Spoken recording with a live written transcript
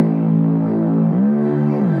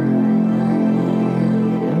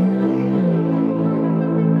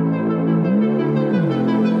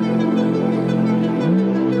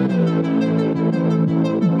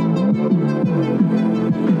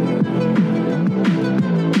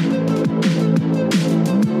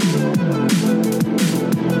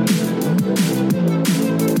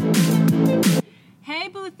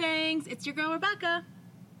Rebecca.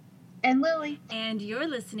 And Lily. And you're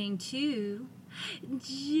listening to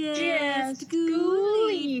Just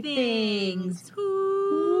Ghouly Ghouly Things. Things.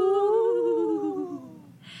 Ooh.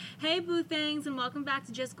 Hey, Boo Things, and welcome back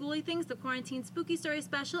to Just Ghouly Things, the Quarantine Spooky Story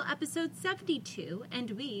Special, episode 72.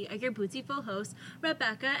 And we are your Bootsy-ful hosts,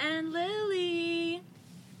 Rebecca and Lily.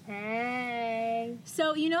 Hey.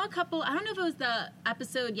 So, I don't know if it was the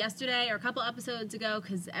episode yesterday or a couple episodes ago,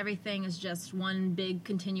 because everything is just one big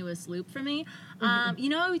continuous loop for me.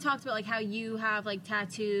 We talked about, how you have,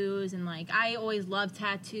 tattoos, and, I always love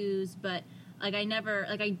tattoos, but, I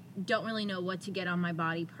don't really know what to get on my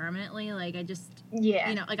body permanently.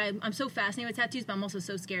 I'm so fascinated with tattoos, but I'm also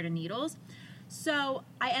so scared of needles. So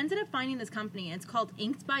I ended up finding this company. It's called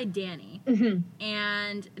Inked by Danny.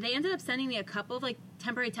 And they ended up sending me a couple of,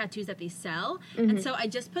 temporary tattoos that they sell. And so I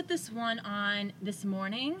just put this one on this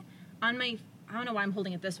morning on my, I don't know why I'm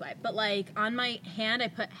holding it this way, but, on my hand I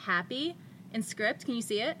put happy in script. Can you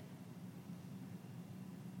see it?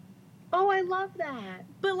 Oh, I love that.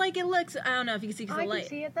 But, it looks, I don't know if you can see because of the light. I can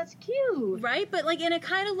see it. That's cute. Right? But, and it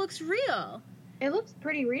kind of looks real. It looks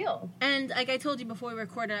pretty real. And, like I told you before we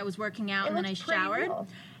recorded, I was working out and then I showered. Real.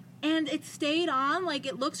 And it stayed on.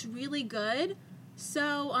 It looks really good.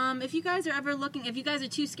 So, if you guys are ever looking, if you guys are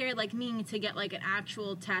too scared like me to get, an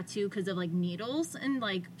actual tattoo because of, needles and,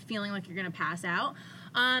 feeling like you're going to pass out,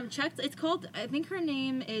 check, it's called, I think her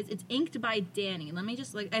name is, it's Inked by Danny. Let me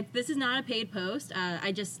just, this is not a paid post.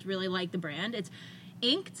 I just really like the brand. It's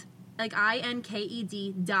Inked,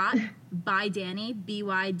 INKED by Danny,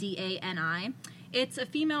 BYDANI. It's a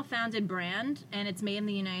female-founded brand, and it's made in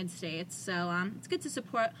the United States. So, it's good to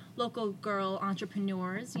support local girl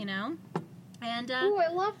entrepreneurs, And, ooh, I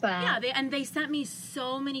love that. Yeah, they sent me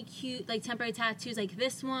so many cute, temporary tattoos,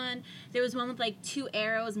 this one. There was one with, two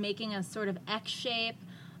arrows making a sort of X shape.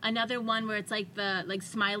 Another one where it's, the,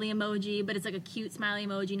 smiley emoji, but it's, a cute smiley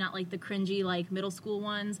emoji, not, the cringy, middle school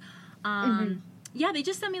ones. Yeah, they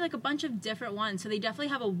just sent me, a bunch of different ones, so they definitely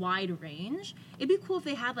have a wide range. It'd be cool if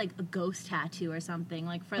they had, a ghost tattoo or something,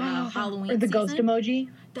 for the Halloween season. Or the ghost emoji.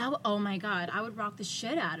 Oh my god, I would rock the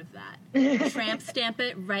shit out of that. Tramp stamp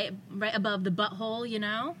it right above the butthole,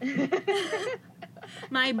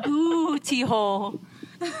 My booty hole.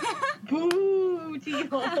 Booty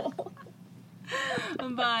hole.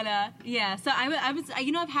 But, yeah, so I was,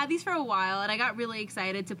 I've had these for a while, and I got really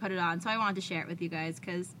excited to put it on, so I wanted to share it with you guys,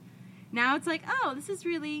 because now it's oh, this is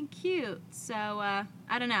really cute. So, I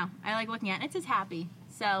don't know. I like looking at it. It says happy.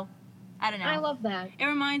 So, I don't know. I love that. It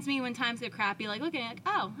reminds me when times get crappy, looking at it,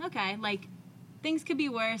 oh, okay, things could be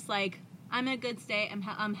worse. I'm in a good state.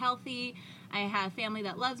 I'm healthy. I have family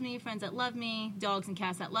that loves me, friends that love me, dogs and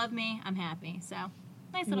cats that love me. I'm happy. So,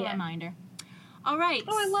 nice little reminder. All right.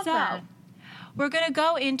 Oh, I love that. We're going to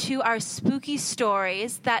go into our spooky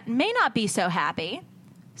stories that may not be so happy.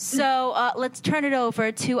 So let's turn it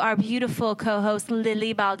over to our beautiful co-host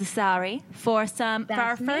Lily Baldessari for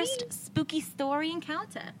our first spooky story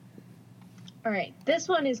encounter. All right, this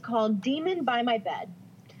one is called Demon by My Bed.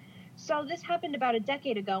 So this happened about a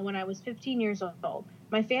decade ago when I was 15 years old.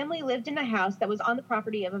 My family lived in a house that was on the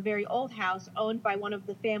property of a very old house owned by one of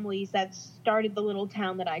the families that started the little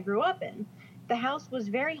town that I grew up in. The house was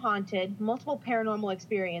very haunted, multiple paranormal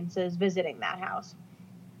experiences visiting that house.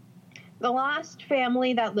 The last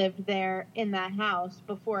family that lived there in that house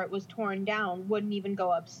before it was torn down wouldn't even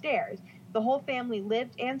go upstairs. The whole family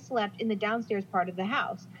lived and slept in the downstairs part of the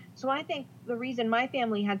house. So I think the reason my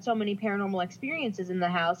family had so many paranormal experiences in the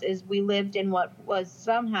house is we lived in what was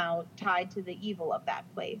somehow tied to the evil of that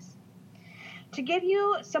place. To give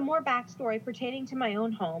you some more backstory pertaining to my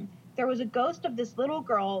own home, there was a ghost of this little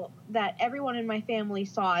girl that everyone in my family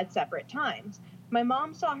saw at separate times. My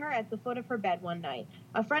mom saw her at the foot of her bed one night.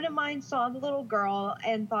 A friend of mine saw the little girl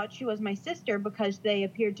and thought she was my sister because they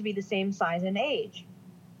appeared to be the same size and age.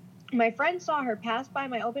 My friend saw her pass by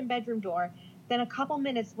my open bedroom door. Then a couple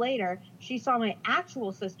minutes later, she saw my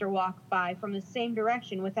actual sister walk by from the same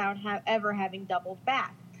direction without ever having doubled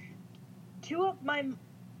back. Two of my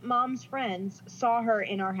mom's friends saw her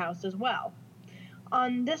in our house as well.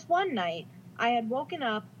 On this one night, I had woken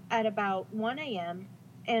up at about 1 a.m.,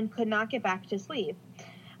 and could not get back to sleep.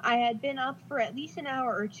 I had been up for at least an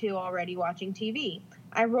hour or two already watching TV.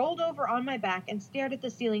 I rolled over on my back and stared at the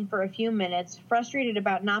ceiling for a few minutes, frustrated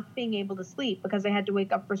about not being able to sleep because I had to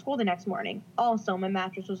wake up for school the next morning. Also, my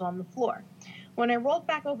mattress was on the floor. When I rolled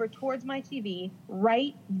back over towards my TV,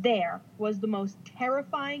 right there was the most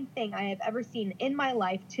terrifying thing I have ever seen in my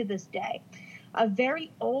life to this day. A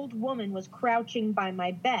very old woman was crouching by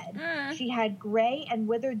my bed. She had gray and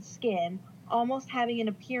withered skin, almost having an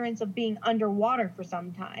appearance of being underwater for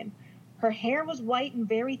some time. Her hair was white and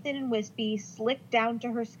very thin and wispy, slicked down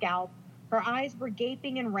to her scalp. Her eyes were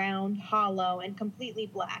gaping and round, hollow, and completely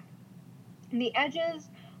black. And the edges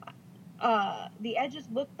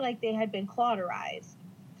looked like they had been cauterized.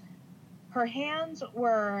 Her hands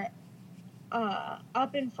were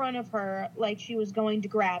up in front of her like she was going to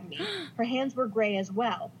grab me. Her hands were gray as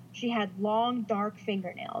well. She had long, dark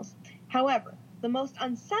fingernails. However, the most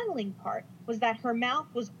unsettling part was that her mouth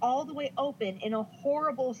was all the way open in a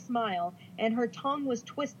horrible smile, and her tongue was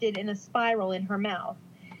twisted in a spiral in her mouth.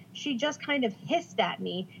 She just kind of hissed at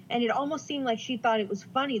me, and it almost seemed like she thought it was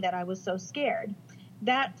funny that I was so scared.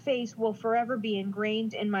 That face will forever be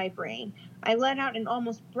ingrained in my brain. I let out an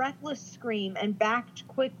almost breathless scream and backed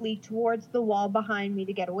quickly towards the wall behind me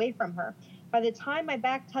to get away from her. By the time my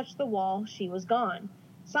back touched the wall, she was gone.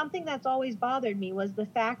 Something that's always bothered me was the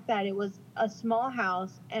fact that it was a small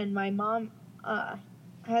house, and my mom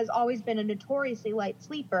has always been a notoriously light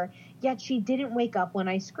sleeper, yet she didn't wake up when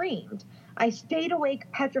I screamed. I stayed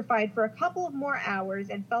awake, petrified, for a couple of more hours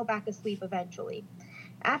and fell back asleep eventually.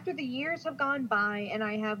 After the years have gone by and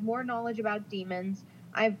I have more knowledge about demons,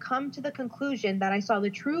 I've come to the conclusion that I saw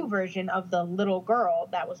the true version of the little girl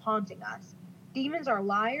that was haunting us. Demons are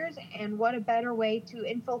liars, and what a better way to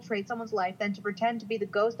infiltrate someone's life than to pretend to be the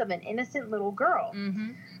ghost of an innocent little girl.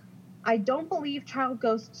 Mm-hmm. I don't believe child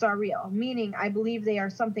ghosts are real, meaning I believe they are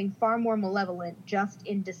something far more malevolent, just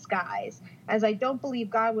in disguise, as I don't believe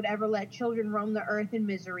God would ever let children roam the earth in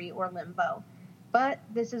misery or limbo. But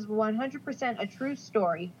this is 100% a true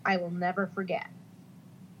story I will never forget.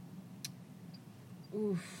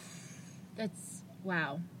 Oof. That's,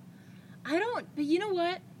 wow. But you know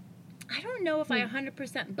what? I don't know if I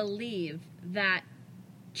 100% believe that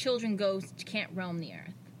children ghosts can't roam the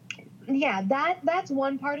earth. Yeah, that's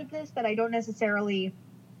one part of this that I don't necessarily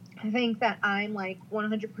think that I'm like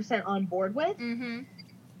 100% on board with. Mm-hmm.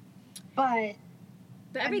 But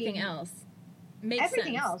everything else makes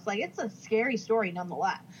everything sense. else, like, it's a scary story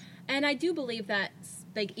nonetheless. And I do believe that,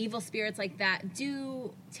 like, evil spirits like that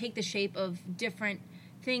do take the shape of different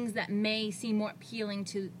things that may seem more appealing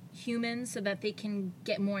to humans so that they can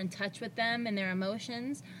get more in touch with them and their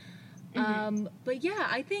emotions. Mm-hmm. But yeah,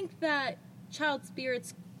 I think that child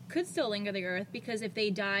spirits could still linger the earth, because if they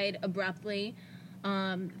died abruptly,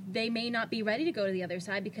 they may not be ready to go to the other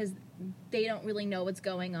side because they don't really know what's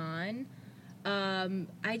going on.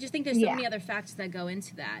 I just think there's so many other factors that go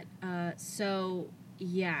into that. So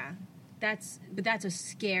yeah, that's a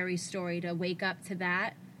scary story to wake up to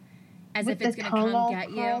that, as with if it's going to come get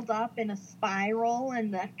you. Curled up in a spiral,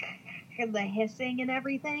 and the hissing and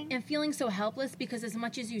everything, and feeling so helpless because as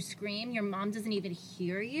much as you scream, your mom doesn't even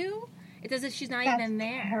hear you. It's as if she's not even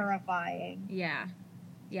there. That's terrifying. Yeah.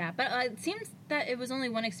 But it seems that it was only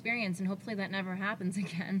one experience, and hopefully that never happens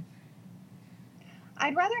again.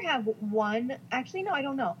 I'd rather have one. Actually, no, I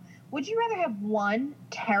don't know. Would you rather have one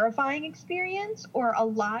terrifying experience or a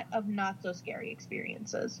lot of not so scary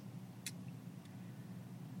experiences?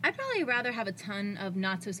 I'd probably rather have a ton of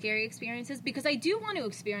not so scary experiences, because I do want to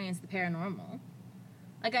experience the paranormal.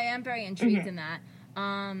 Like, I am very intrigued in that.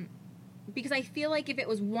 Because I feel like if it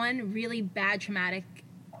was one really bad traumatic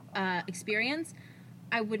experience,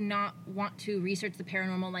 I would not want to research the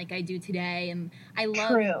paranormal like I do today. And I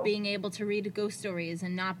love being able to read ghost stories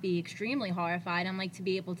and not be extremely horrified. I like to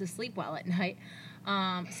be able to sleep well at night.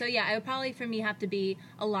 So yeah, it would probably for me have to be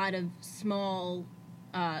a lot of small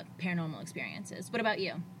paranormal experiences. What about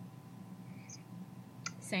you?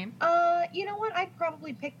 Same? You know what? I'd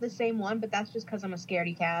probably pick the same one, but that's just because I'm a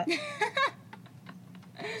scaredy cat.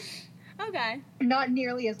 Okay. Not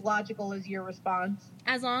nearly as logical as your response.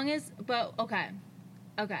 As long as, but, okay.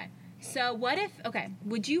 So what if,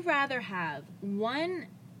 would you rather have one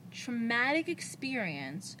traumatic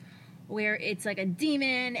experience where it's like a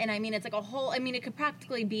demon, and I mean, it's like a whole, I mean, it could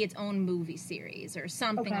practically be its own movie series or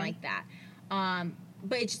something like that.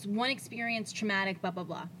 But it's just one experience, traumatic, blah, blah,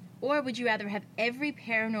 blah. Or would you rather have every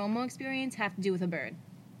paranormal experience have to do with a bird?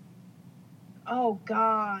 Oh,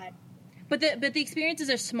 God. But the experiences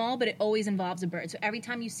are small, but it always involves a bird. So every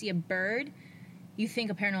time you see a bird, you think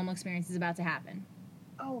a paranormal experience is about to happen.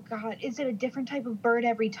 Oh, God. Is it a different type of bird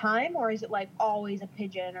every time, or is it, like, always a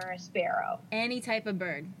pigeon or a sparrow? Any type of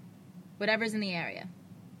bird. Whatever's in the area.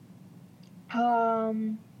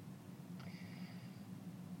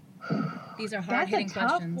 These are hard-hitting questions.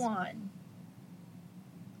 That's a tough one.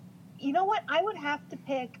 You know what? I would have to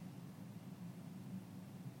pick...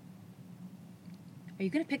 Are you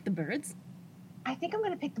going to pick the birds? I think I'm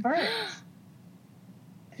going to pick the birds.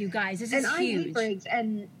 You guys, this is huge. I hate birds,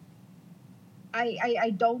 and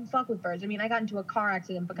I don't fuck with birds. I mean, I got into a car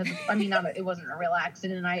accident because it wasn't a real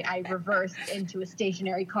accident. I reversed into a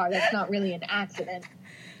stationary car. That's not really an accident.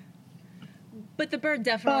 But the bird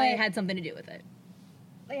definitely had something to do with it.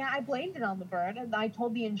 Yeah, I blamed it on the bird. And I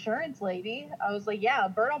told the insurance lady, I was like, yeah, a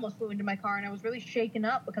bird almost flew into my car, and I was really shaken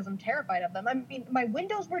up because I'm terrified of them. I mean, my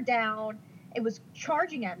windows were down. It was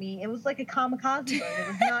charging at me. It was like a kamikaze bird. It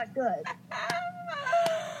was not good.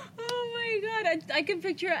 Oh my god, I can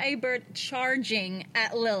picture a bird charging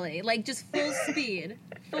at Lily, like just full speed,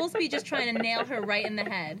 just trying to nail her right in the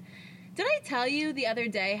head. Did I tell you the other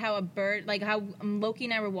day how a bird, like how Loki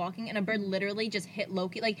and I were walking and a bird literally just hit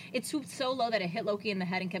Loki, like it swooped so low that it hit Loki in the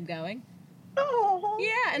head and kept going? Oh.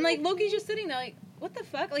 Yeah, and like Loki's just sitting there like, what the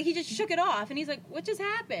fuck? Like he just shook it off and he's like, what just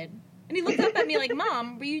happened? And he looked up at me like,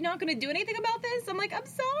 Mom, were you not going to do anything about this? I'm like, I'm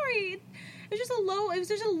sorry. It was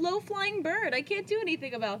just a low flying bird. I can't do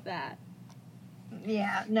anything about that.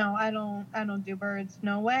 Yeah, no, I don't do birds.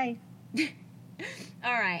 No way.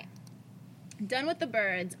 All right. Done with the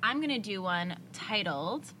birds. I'm going to do one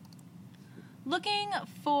titled Looking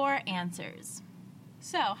for Answers.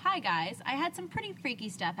 So, hi guys. I had some pretty freaky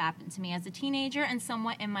stuff happen to me as a teenager and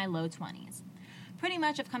somewhat in my low 20s. Pretty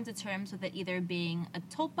much I've come to terms with it either being a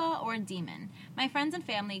tulpa or a demon. My friends and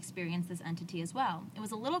family experienced this entity as well. It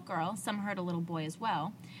was a little girl, some heard a little boy as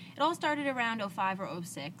well. It all started around 05 or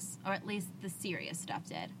 06, or at least the serious stuff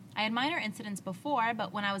did. I had minor incidents before,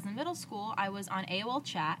 but when I was in middle school, I was on AOL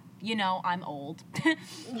chat. You know, I'm old.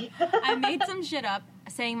 I made some shit up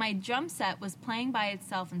saying my drum set was playing by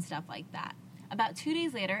itself and stuff like that. About 2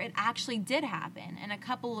 days later, it actually did happen, and a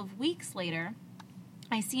couple of weeks later,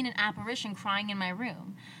 I seen an apparition crying in my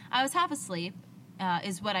room. I was half asleep,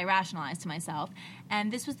 is what I rationalized to myself,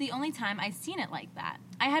 and this was the only time I'd seen it like that.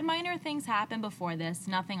 I had minor things happen before this,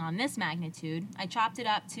 nothing on this magnitude. I chopped it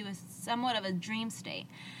up to somewhat of a dream state.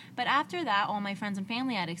 But after that, all my friends and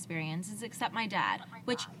family had experiences except my dad,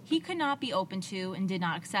 which he could not be open to and did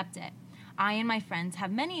not accept it. I and my friends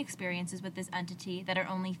have many experiences with this entity that are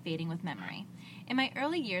only fading with memory. In my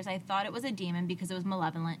early years, I thought it was a demon because it was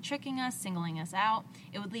malevolent, tricking us, singling us out.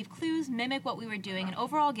 It would leave clues, mimic what we were doing, and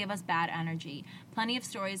overall give us bad energy. Plenty of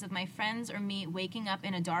stories of my friends or me waking up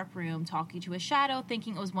in a dark room, talking to a shadow,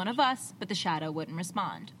 thinking it was one of us, but the shadow wouldn't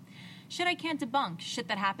respond. Shit I can't debunk, shit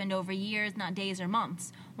that happened over years, not days or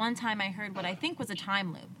months. One time I heard what I think was a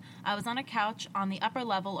time loop. I was on a couch on the upper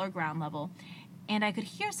level or ground level, and I could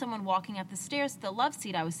hear someone walking up the stairs to the love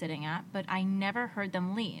seat I was sitting at, but I never heard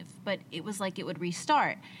them leave. But it was like it would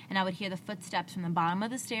restart, and I would hear the footsteps from the bottom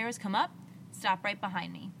of the stairs come up, stop right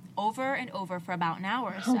behind me, over and over for about an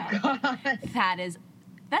hour or so. Oh, God.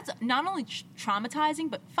 That's not only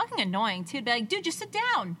traumatizing, but fucking annoying, too. To be like, dude, just sit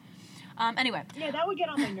down. Anyway. Yeah, that would get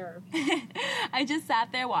on my nerves. I just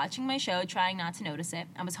sat there watching my show, trying not to notice it.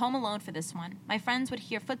 I was home alone for this one. My friends would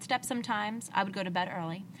hear footsteps sometimes. I would go to bed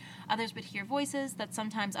early. Others would hear voices that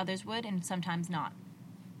sometimes others would and sometimes not.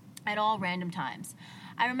 At all random times.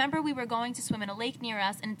 I remember we were going to swim in a lake near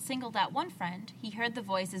us and singled out one friend. He heard the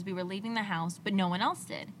voice as we were leaving the house, but no one else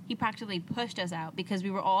did. He practically pushed us out because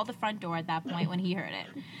we were all at the front door at that point when he heard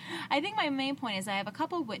it. I think my main point is I have a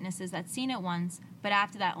couple of witnesses that seen it once, but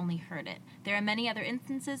after that only heard it. There are many other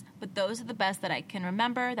instances, but those are the best that I can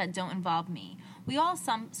remember that don't involve me. We all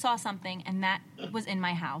saw something, and that was in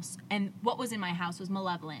my house. And what was in my house was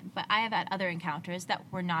malevolent, but I have had other encounters that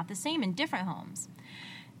were not the same in different homes.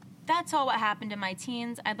 That's all what happened in my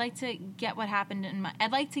teens. I'd like to get what happened in my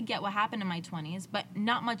 20s, but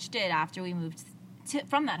not much did after we moved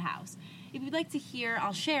from that house. If you'd like to hear,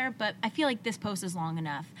 I'll share, but I feel like this post is long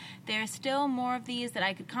enough. There's still more of these that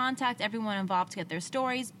I could contact everyone involved to get their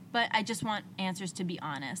stories, but I just want answers, to be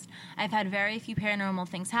honest. I've had very few paranormal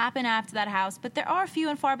things happen after that house, but there are few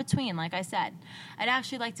and far between, like I said. I'd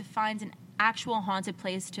actually like to find an actual haunted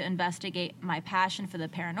place to investigate my passion for the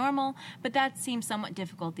paranormal, but that seems somewhat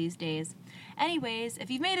difficult these days. Anyways, if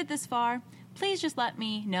you've made it this far, please just let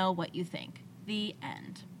me know what you think. The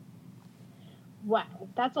end. Wow,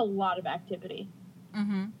 that's a lot of activity.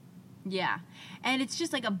 Mm-hmm. Yeah. And it's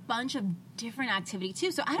just like a bunch of different activity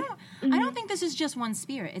too. So I don't think this is just one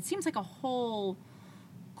spirit. It seems like a whole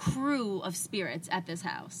crew of spirits at this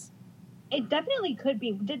house. It definitely could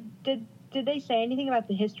be. Did they say anything about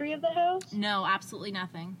the history of the house? No, absolutely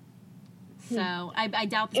nothing. So I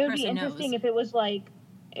doubt this person knows. It would be interesting if it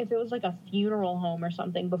was like a funeral home or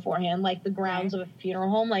something beforehand, like the grounds of a funeral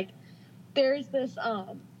home. Like there's this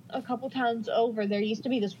a couple towns over, there used to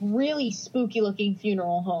be this really spooky looking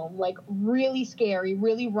funeral home, like really scary,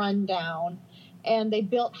 really run down, and they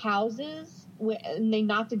built houses and they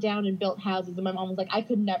knocked it down and built houses. And my mom was like, I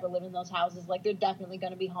could never live in those houses. Like, they're definitely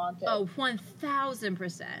going to be haunted. Oh, 1,000%.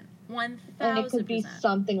 1,000%. And it could be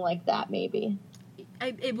something like that, maybe.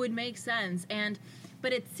 It would make sense.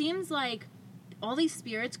 But it seems like all these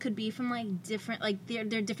spirits could be from, like, different, like, they're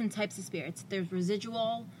different types of spirits. There's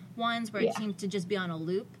residual ones where it seems to just be on a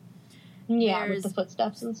loop. Yeah, with the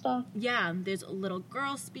footsteps and stuff. Yeah, there's a little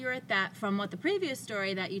girl spirit that, from what the previous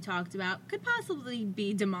story that you talked about, could possibly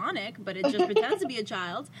be demonic, but it just pretends to be a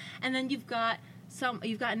child. And then you've got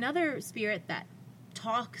another spirit that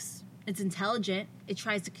talks. It's intelligent. It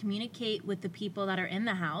tries to communicate with the people that are in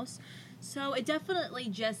the house. So it definitely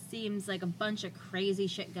just seems like a bunch of crazy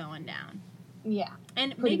shit going down. Yeah.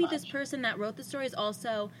 And maybe this person that wrote the story is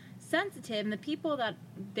also sensitive, and the people that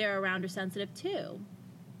they're around are sensitive too.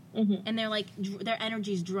 Mm-hmm. And they're like, their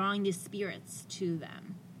energy's drawing these spirits to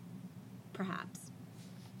them. Perhaps.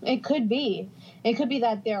 It could be. It could be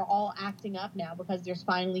that they're all acting up now because there's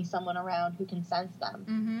finally someone around who can sense them.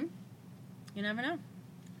 Mm-hmm. You never know.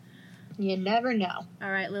 You never know.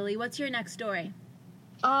 All right, Lily, what's your next story?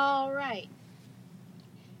 All right.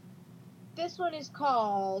 This one is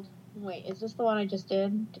called... Wait, is this the one I just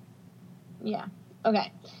did? Yeah.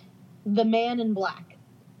 Okay. The Man in Black.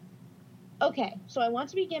 Okay, so I want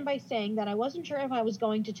to begin by saying that I wasn't sure if I was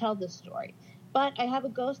going to tell this story, but I have a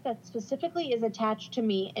ghost that specifically is attached to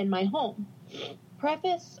me in my home.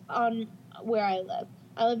 Preface on where I live.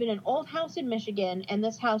 I live in an old house in Michigan, and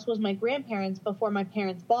this house was my grandparents' before my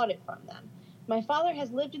parents bought it from them. My father has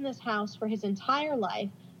lived in this house for his entire life.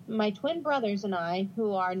 My twin brothers and I,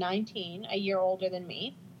 who are 19, a year older than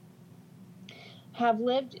me, have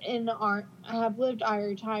lived our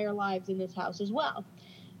entire lives in this house as well.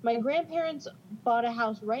 My grandparents bought a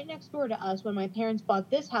house right next door to us when my parents bought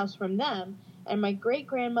this house from them, and my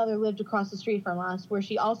great-grandmother lived across the street from us, where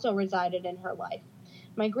she also resided in her life.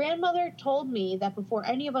 My grandmother told me that before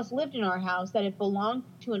any of us lived in our house, that it belonged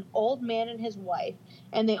to an old man and his wife,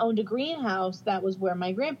 and they owned a greenhouse that was where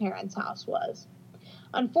my grandparents' house was.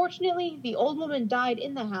 Unfortunately, the old woman died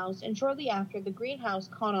in the house, and shortly after, the greenhouse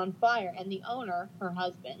caught on fire, and the owner, her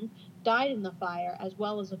husband, died in the fire, as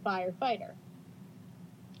well as a firefighter.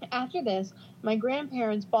 After this, my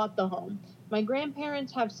grandparents bought the home. My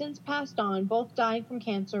grandparents have since passed on, both dying from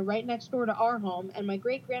cancer right next door to our home, and my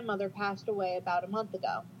great-grandmother passed away about a month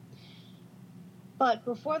ago. But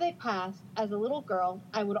before they passed, as a little girl,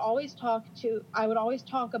 I would always talk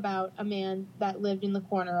about a man that lived in the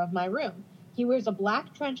corner of my room. He wears a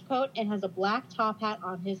black trench coat and has a black top hat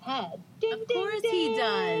on his head. Ding, of course ding, ding. He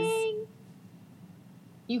does.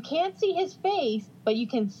 You can't see his face, but you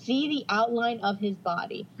can see the outline of his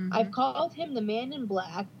body. Mm-hmm. I've called him the Man in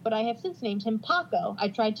Black, but I have since named him Paco. I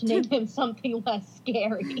tried to name him something less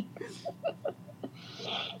scary.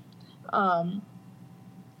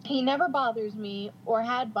 He never bothers me or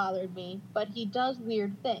had bothered me, but he does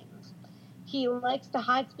weird things. He likes to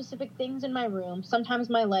hide specific things in my room, sometimes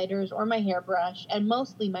my lighters or my hairbrush, and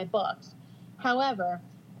mostly my books. However,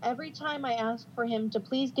 every time I ask for him to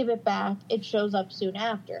please give it back, it shows up soon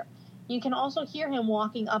after. You can also hear him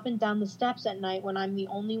walking up and down the steps at night when I'm the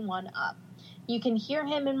only one up. You can hear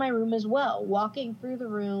him in my room as well, walking through the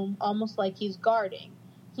room almost like he's guarding.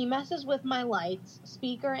 He messes with my lights,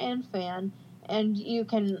 speaker, and fan, and you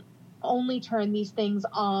can only turn these things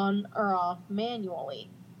on or off manually.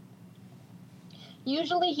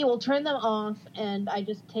 Usually he will turn them off, and I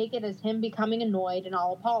just take it as him becoming annoyed, and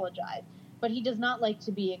I'll apologize. But he does not like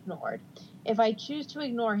to be ignored. If I choose to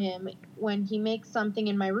ignore him when he makes something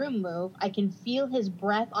in my room move, I can feel his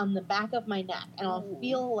breath on the back of my neck, and I'll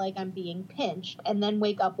feel like I'm being pinched, and then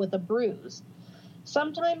wake up with a bruise.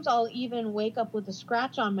 Sometimes I'll even wake up with a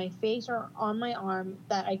scratch on my face or on my arm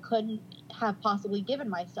that I couldn't have possibly given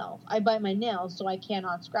myself. I bite my nails so I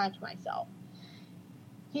cannot scratch myself.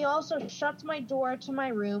 He also shuts my door to my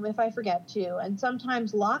room if I forget to, and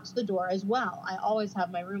sometimes locks the door as well. I always have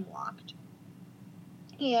my room locked.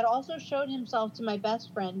 He had also showed himself to my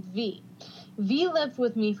best friend, V. V lived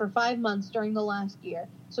with me for 5 months during the last year,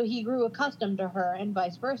 so he grew accustomed to her and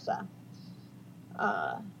vice versa.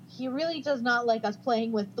 He really does not like us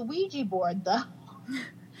playing with the Ouija board, though.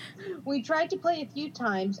 We tried to play a few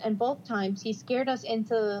times, and both times he scared us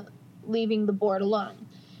into leaving the board alone.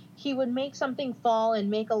 He would make something fall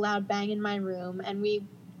and make a loud bang in my room, and we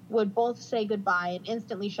would both say goodbye and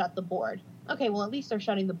instantly shut the board. Okay, well, at least they're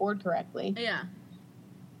shutting the board correctly. Yeah.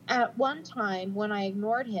 At one time, when I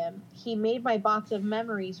ignored him, he made my box of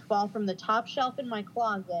memories fall from the top shelf in my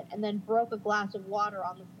closet and then broke a glass of water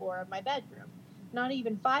on the floor of my bedroom. Not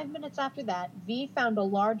even 5 minutes after that, V found a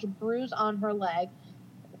large bruise on her leg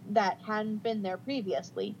that hadn't been there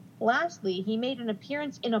previously. Lastly, he made an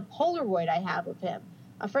appearance in a Polaroid I have of him.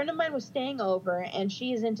 A friend of mine was staying over, and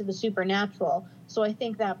she is into the supernatural, so I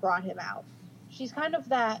think that brought him out. She's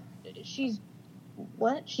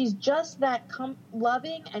just that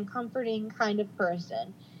loving and comforting kind of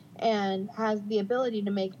person, and has the ability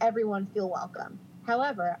to make everyone feel welcome.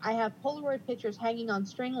 However, I have Polaroid pictures hanging on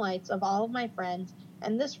string lights of all of my friends,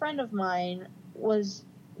 and this friend of mine was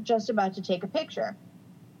just about to take a picture.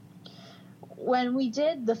 When we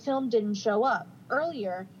did, the film didn't show up.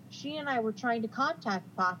 Earlier, she and I were trying to contact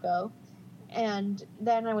Paco, and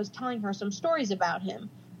then I was telling her some stories about him.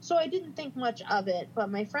 So I didn't think much of it,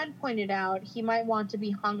 but my friend pointed out he might want to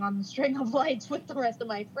be hung on the string of lights with the rest of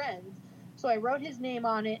my friends. So I wrote his name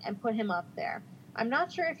on it and put him up there. I'm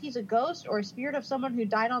not sure if he's a ghost or a spirit of someone who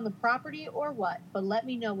died on the property or what, but let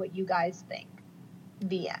me know what you guys think.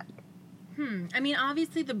 The end. I mean,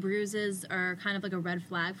 obviously the bruises are kind of like a red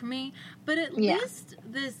flag for me, but at least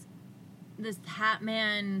this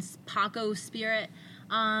Hatman Paco spirit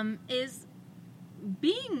is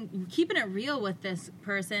keeping it real with this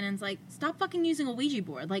person, and it's like, stop fucking using a Ouija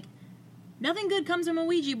board. Like, nothing good comes from a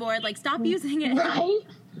Ouija board. Like, stop using it. Right?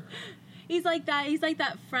 He's like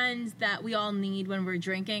that friend that we all need when we're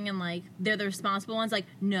drinking, and like they're the responsible ones. Like,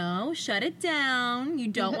 no, shut it down. You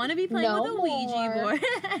don't want to be playing with a Ouija board.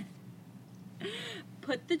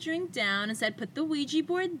 Put the drink down. Instead, put the Ouija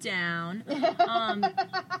board down.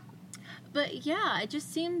 But yeah, it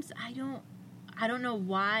just seems I don't know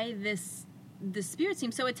why the spirit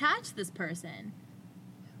seems so attached to this person.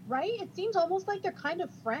 Right? It seems almost like they're kind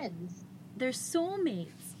of friends. They're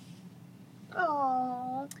soulmates.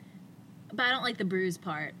 Aww. But I don't like the bruise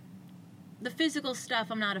part. The physical stuff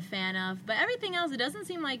I'm not a fan of, but everything else, it doesn't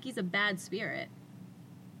seem like he's a bad spirit.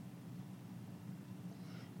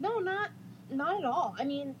 No, not at all. I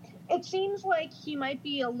mean, it seems like he might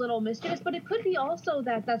be a little mischievous, but it could be also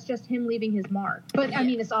that that's just him leaving his mark. But, I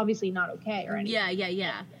mean, it's obviously not okay or anything.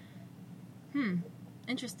 Yeah.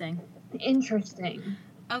 Interesting.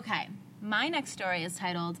 Okay. My next story is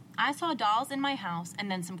titled, I Saw Dolls in My House and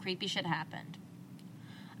Then Some Creepy Shit Happened.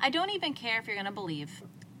 I don't even care if you're going to believe,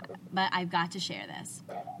 but I've got to share this.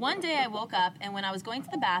 One day I woke up, and when I was going to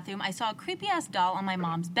the bathroom, I saw a creepy-ass doll on my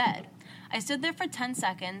mom's bed. I stood there for 10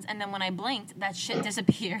 seconds, and then when I blinked, that shit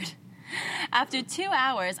disappeared. After 2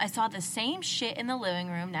 hours, I saw the same shit in the living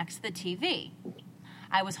room next to the TV.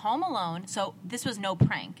 I was home alone, so this was no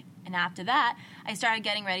prank. And after that, I started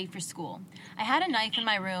getting ready for school. I had a knife in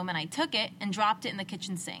my room, and I took it and dropped it in the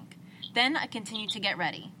kitchen sink. Then I continued to get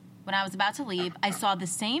ready. When I was about to leave, I saw the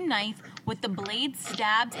same knife with the blade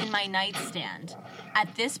stabbed in my nightstand.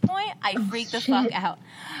 At this point, I freaked the fuck out.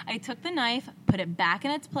 I took the knife, put it back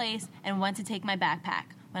in its place, and went to take my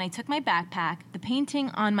backpack. When I took my backpack, the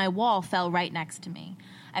painting on my wall fell right next to me.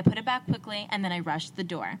 I put it back quickly, and then I rushed the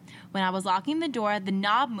door. When I was locking the door, the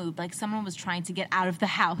knob moved like someone was trying to get out of the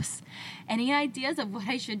house. Any ideas of what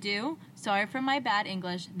I should do? Sorry for my bad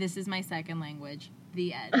English. This is my second language.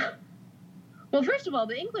 The end. Well, first of all,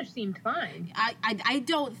 the English seemed fine. I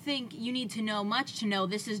don't think you need to know much to know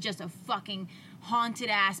this is just a fucking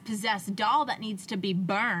haunted-ass possessed doll that needs to be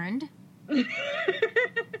burned.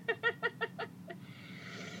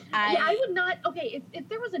 I would not... Okay, if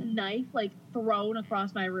there was a knife, like, thrown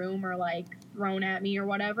across my room or, like, thrown at me or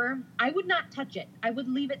whatever, I would not touch it. I would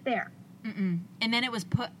leave it there. Mm-mm. And then it was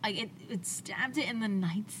put... Like, it stabbed it in the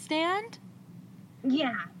nightstand?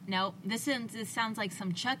 Yeah. Nope. This sounds like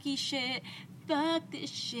some Chucky shit. Fuck this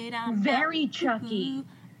shit, I'm very Chucky.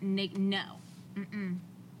 No. Mm-mm.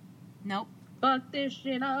 Nope. Fuck this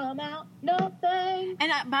shit, I'm out. No thanks.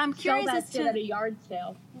 But I'm curious as to at a yard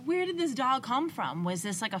sale. Where did this doll come from? Was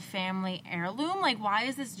this like a family heirloom? Like, why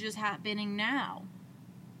is this just happening now?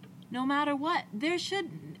 No matter what,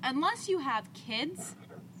 unless you have kids,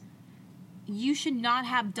 you should not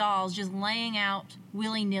have dolls just laying out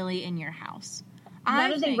willy-nilly in your house.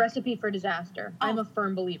 That is a recipe for disaster. I'm a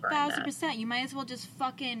firm believer in that. 1,000%. You might as well just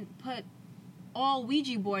fucking put all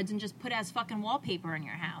Ouija boards and just put as fucking wallpaper in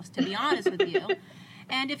your house, to be honest with you.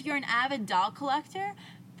 And if you're an avid doll collector,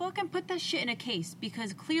 fucking put that shit in a case,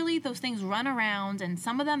 because clearly those things run around and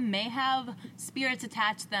some of them may have spirits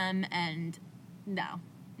attached to them, and no.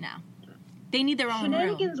 They need their own room.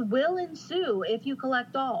 Shenanigans will ensue if you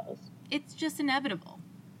collect dolls. It's just inevitable.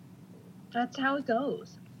 That's how it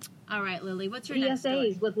goes. All right, Lily, what's your next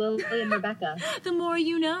story? PSAs with Lily and Rebecca. The more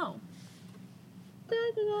you know.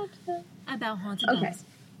 About haunted dolls. Okay.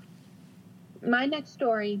 My next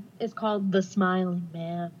story is called The Smiling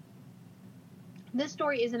Man. This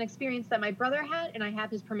story is an experience that my brother had, and I have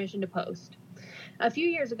his permission to post. A few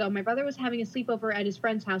years ago, my brother was having a sleepover at his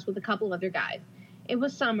friend's house with a couple other guys. It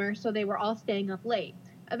was summer, so they were all staying up late.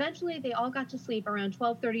 Eventually, they all got to sleep around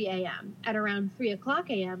 12:30 a.m. At around 3 o'clock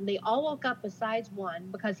a.m., they all woke up besides one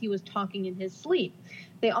because he was talking in his sleep.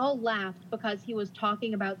 They all laughed because he was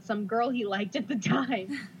talking about some girl he liked at the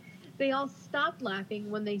time. They all stopped laughing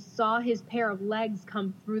when they saw his pair of legs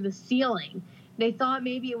come through the ceiling. They thought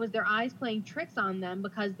maybe it was their eyes playing tricks on them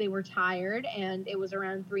because they were tired and it was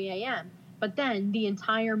around 3 a.m. But then an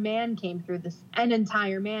entire man came through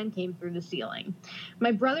the ceiling.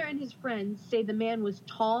 My brother and his friends say the man was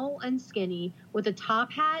tall and skinny with a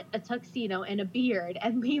top hat, a tuxedo, and a beard,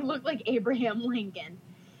 and he looked like Abraham Lincoln.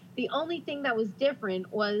 The only thing that was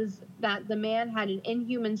different was that the man had an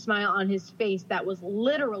inhuman smile on his face that was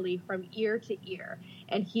literally from ear to ear,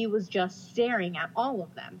 and he was just staring at all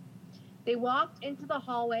of them. They walked into the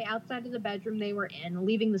hallway outside of the bedroom they were in,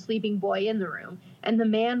 leaving the sleeping boy in the room, and the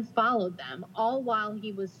man followed them, all while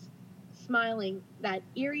he was smiling that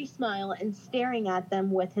eerie smile and staring at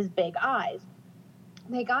them with his big eyes.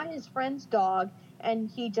 They got his friend's dog, and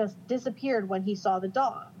he just disappeared when he saw the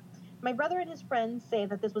dog. My brother and his friends say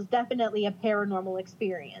that this was definitely a paranormal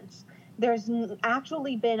experience. There's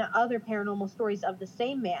actually been other paranormal stories of the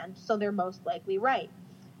same man, so they're most likely right.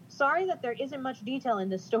 Sorry that there isn't much detail in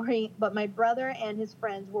this story, but my brother and his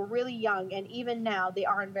friends were really young, and even now they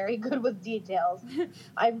aren't very good with details.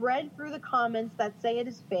 I've read through the comments that say it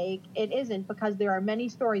is fake. It isn't, because there are many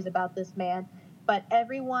stories about this man, but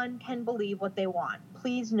everyone can believe what they want.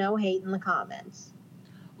 Please, no hate in the comments.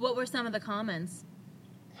 What were some of the comments?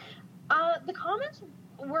 The comments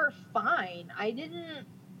were fine. I didn't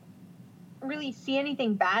really see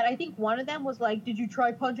anything bad. I think one of them was like, "Did you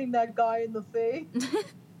try punching that guy in the face?"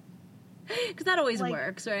 Because that always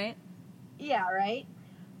works, right? Yeah, right?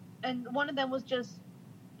 And one of them was just,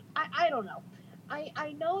 I don't know.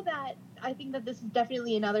 I know that, I think that this is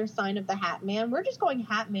definitely another sign of the Hat Man. We're just going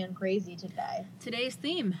Hat Man crazy today. Today's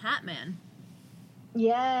theme, Hat Man.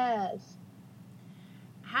 Yes.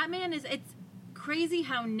 Hat Man it's crazy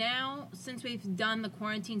how now, since we've done the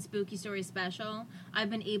Quarantine Spooky Story special, I've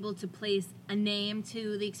been able to place a name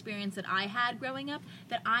to the experience that I had growing up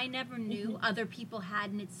that I never knew other people had,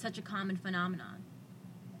 and it's such a common phenomenon.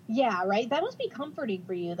 Yeah, right? That must be comforting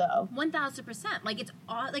for you, though. 1,000%. Like, it's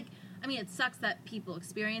all, like, I mean, it sucks that people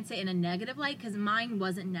experience it in a negative light, because mine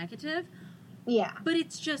wasn't negative. Yeah. But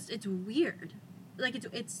it's weird. Like,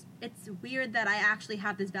 it's weird that I actually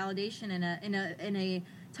have this validation in a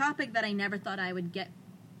topic that I never thought I would get,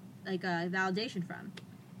 like, a validation from.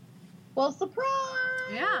 Well, surprise!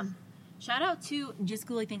 Yeah. Shout out to Just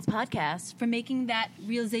Ghouly Things podcast for making that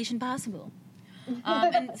realization possible.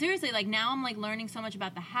 And seriously, like, now I'm, like, learning so much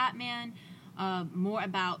about the Hat Man, more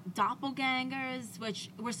about doppelgangers, which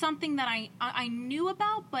were something that I knew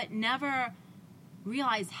about, but never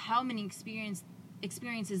realized how many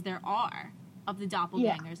experiences there are of the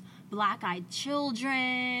doppelgangers. Yeah. Black-eyed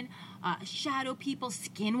children, shadow people,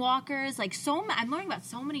 skinwalkers, like I'm learning about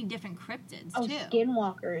so many different cryptids, too. Oh,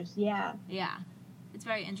 skinwalkers, yeah. Yeah. It's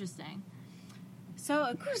very interesting.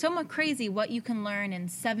 So much crazy what you can learn in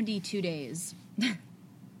 72 days. I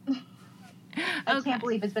can't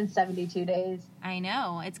believe it's been 72 days. I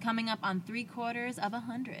know. It's coming up on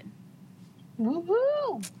 750.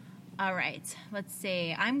 Woohoo! All right. Let's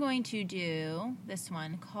see. I'm going to do this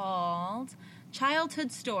one called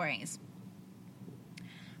Childhood Stories.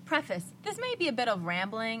 Preface. This may be a bit of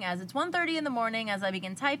rambling, as it's 1:30 in the morning as I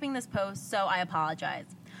begin typing this post, so I apologize.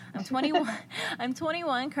 I'm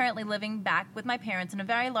 21, currently living back with my parents in a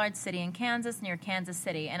very large city in Kansas, near Kansas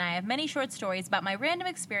City, and I have many short stories about my random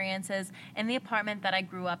experiences in the apartment that I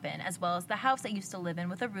grew up in, as well as the house I used to live in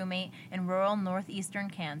with a roommate in rural northeastern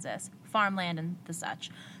Kansas, farmland and the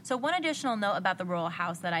such. So one additional note about the rural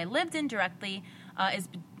house that I lived in directly is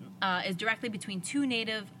directly between two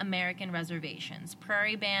Native American reservations,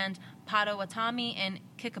 Prairie Band, Potawatomi, and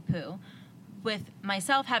Kickapoo, with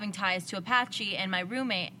myself having ties to Apache and my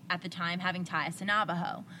roommate at the time having ties to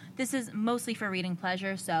Navajo. This is mostly for reading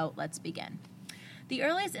pleasure, so let's begin. The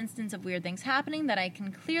earliest instance of weird things happening that I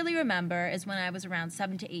can clearly remember is when I was around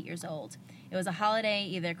 7 to 8 years old. It was a holiday,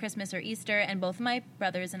 either Christmas or Easter, and both of my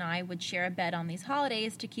brothers and I would share a bed on these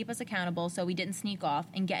holidays to keep us accountable so we didn't sneak off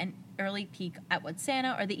and get an early peek at what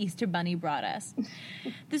Santa or the Easter Bunny brought us.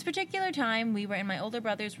 This particular time, we were in my older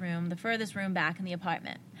brother's room, the furthest room back in the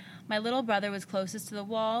apartment. My little brother was closest to the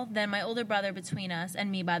wall, then my older brother between us, and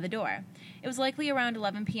me by the door. It was likely around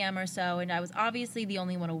 11 p.m. or so, and I was obviously the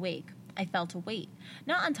only one awake. I felt a weight,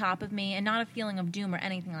 not on top of me and not a feeling of doom or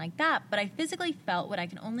anything like that, but I physically felt what I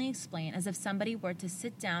can only explain as if somebody were to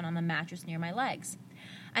sit down on the mattress near my legs.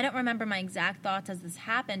 I don't remember my exact thoughts as this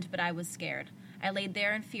happened, but I was scared. I laid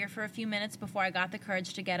there in fear for a few minutes before I got the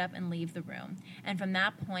courage to get up and leave the room. And from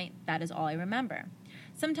that point, that is all I remember.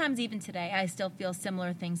 Sometimes even today, I still feel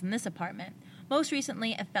similar things in this apartment. Most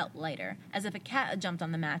recently, it felt lighter, as if a cat had jumped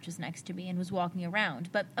on the mattress next to me and was walking around.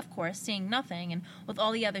 But, of course, seeing nothing, and with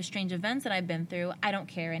all the other strange events that I've been through, I don't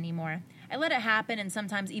care anymore. I let it happen and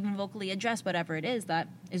sometimes even vocally address whatever it is that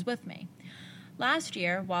is with me. Last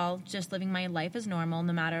year, while just living my life as normal,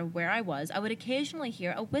 no matter where I was, I would occasionally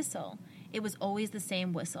hear a whistle. It was always the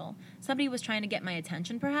same whistle. Somebody was trying to get my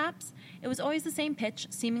attention, perhaps? It was always the same pitch,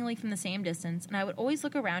 seemingly from the same distance, and I would always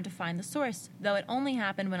look around to find the source, though it only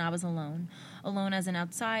happened when I was alone. Alone as in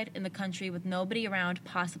outside, in the country, with nobody around,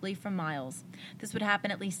 possibly for miles. This would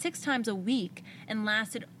happen at least 6 times a week, and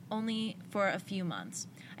lasted only for a few months.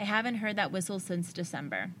 I haven't heard that whistle since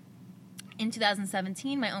December. In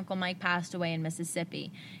 2017, my Uncle Mike passed away in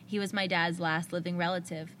Mississippi. He was my dad's last living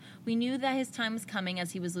relative. We knew that his time was coming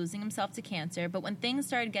as he was losing himself to cancer, but when things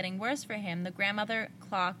started getting worse for him, the grandmother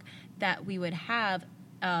clock that we would have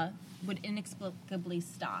would inexplicably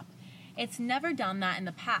stop. It's never done that in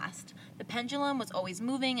the past. The pendulum was always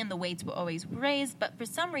moving and the weights were always raised, but for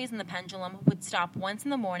some reason the pendulum would stop once in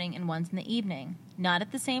the morning and once in the evening. Not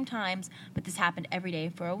at the same times, but this happened every day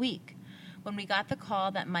for a week. When we got the call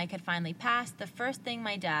that Mike had finally passed, the first thing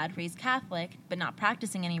my dad, raised Catholic, but not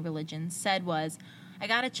practicing any religion, said was, "I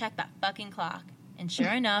gotta check that fucking clock." And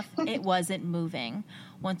sure enough, it wasn't moving.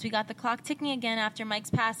 Once we got the clock ticking again after Mike's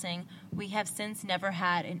passing, we have since never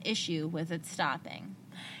had an issue with it stopping.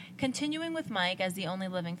 Continuing with Mike as the only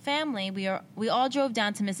living family, we all drove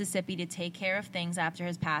down to Mississippi to take care of things after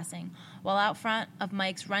his passing. While out front of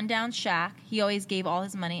Mike's rundown shack, he always gave all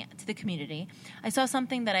his money to the community, I saw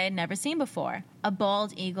something that I had never seen before. A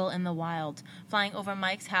bald eagle in the wild, flying over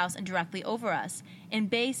Mike's house and directly over us, in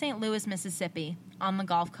Bay St. Louis, Mississippi, on the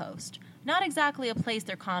Gulf Coast. Not exactly a place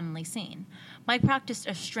they're commonly seen. Mike practiced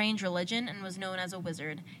a strange religion and was known as a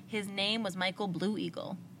wizard. His name was Michael Blue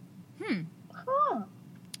Eagle. Huh.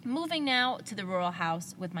 Moving now to the rural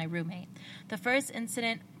house with my roommate. The first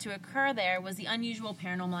incident to occur there was the unusual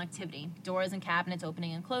paranormal activity, doors and cabinets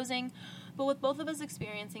opening and closing. But with both of us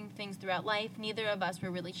experiencing things throughout life, neither of us were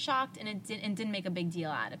really shocked and didn't make a big deal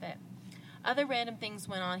out of it. Other random things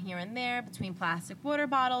went on here and there, between plastic water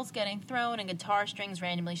bottles getting thrown and guitar strings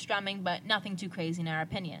randomly strumming, but nothing too crazy in our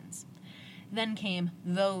opinions. Then came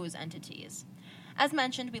those entities. As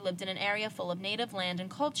mentioned, we lived in an area full of native land and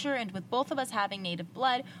culture, and with both of us having native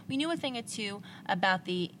blood, we knew a thing or two about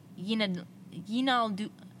the Yinallushi.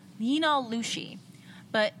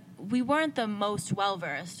 But we weren't the most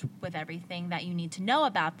well-versed with everything that you need to know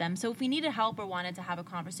about them, so if we needed help or wanted to have a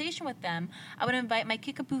conversation with them, I would invite my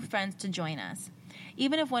Kickapoo friends to join us.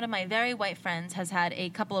 Even if one of my very white friends has had a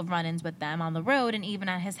couple of run-ins with them on the road and even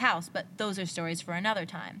at his house, but those are stories for another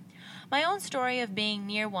time. My own story of being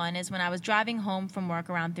near one is when I was driving home from work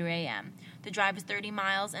around 3 a.m. The drive is 30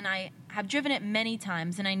 miles, and I have driven it many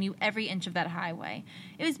times, and I knew every inch of that highway.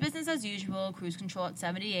 It was business as usual, cruise control at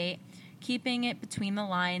 78, keeping it between the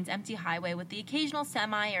lines, empty highway with the occasional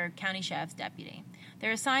semi or county sheriff's deputy.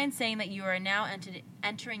 There are signs saying that you are now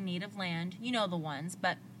entering native land, you know the ones,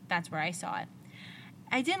 but that's where I saw it.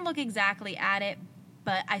 I didn't look exactly at it,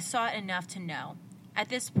 but I saw it enough to know. At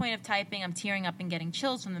this point of typing, I'm tearing up and getting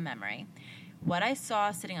chills from the memory. What I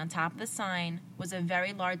saw sitting on top of the sign was a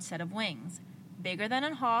very large set of wings, bigger than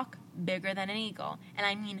a hawk, bigger than an eagle, and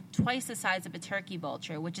I mean twice the size of a turkey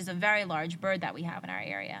vulture, which is a very large bird that we have in our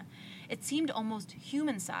area. It seemed almost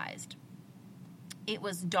human-sized. It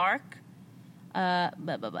was dark. I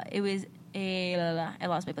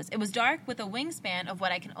lost my place. It was dark with a wingspan of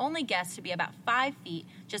what I can only guess to be about 5 feet,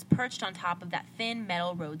 just perched on top of that thin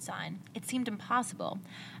metal road sign. It seemed impossible.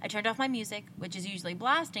 I turned off my music, which is usually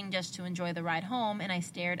blasting just to enjoy the ride home, and I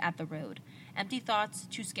stared at the road. Empty thoughts,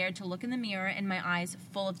 too scared to look in the mirror, and my eyes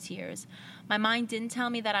full of tears. My mind didn't tell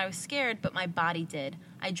me that I was scared, but my body did.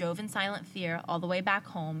 I drove in silent fear all the way back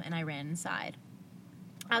home, and I ran inside.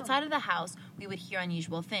 Outside of the house, we would hear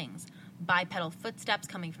unusual things. Bipedal footsteps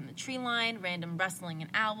coming from the tree line, random rustling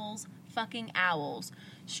and owls. Fucking owls.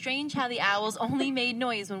 Strange how the owls only made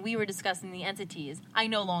noise when we were discussing the entities. I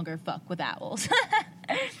no longer fuck with owls.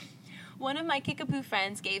 One of my Kickapoo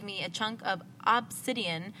friends gave me a chunk of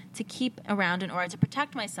obsidian to keep around in order to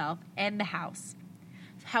protect myself and the house.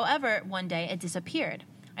 However, one day it disappeared.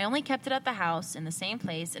 I only kept it at the house in the same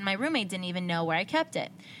place, and my roommate didn't even know where I kept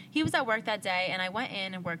it. He was at work that day, and I went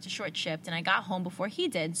in and worked a short shift, and I got home before he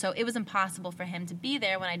did, so it was impossible for him to be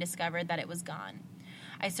there when I discovered that it was gone.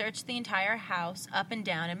 I searched the entire house up and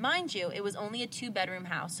down, and mind you, it was only a 2-bedroom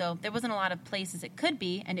house, so there wasn't a lot of places it could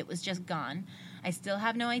be, and it was just gone. I still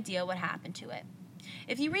have no idea what happened to it.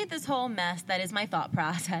 If you read this whole mess that is my thought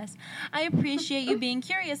process, I appreciate you being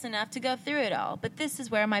curious enough to go through it all, but this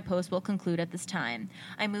is where my post will conclude at this time.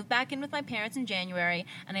 I moved back in with my parents in January,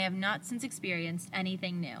 and I have not since experienced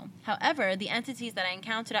anything new. However, the entities that I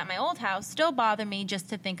encountered at my old house still bother me just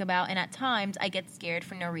to think about, and at times I get scared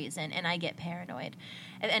for no reason, and I get paranoid.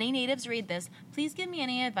 If any natives read this, please give me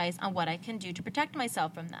any advice on what I can do to protect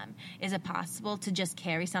myself from them. Is it possible to just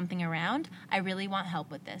carry something around? I really want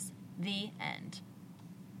help with this. The end.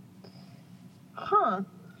 Huh.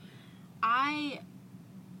 I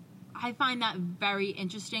find that very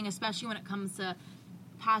interesting, especially when it comes to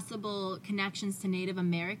possible connections to Native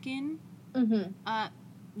American,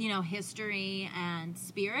 history and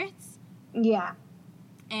spirits. Yeah.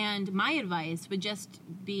 And my advice would just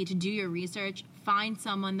be to do your research, find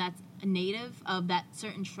someone that's a native of that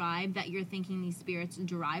certain tribe that you're thinking these spirits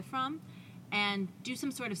derive from, and do some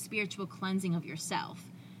sort of spiritual cleansing of yourself.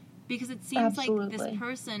 Because it seems like this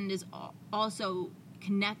person is also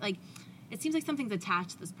it seems like something's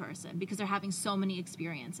attached to this person because they're having so many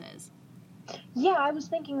experiences. Yeah, I was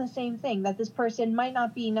thinking the same thing, that this person might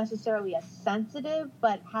not be necessarily as sensitive,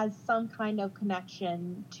 but has some kind of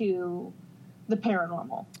connection to the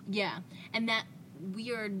paranormal. Yeah, and that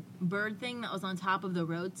weird bird thing that was on top of the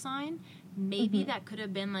road sign, maybe that could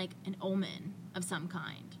have been like an omen of some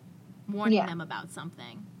kind, warning them about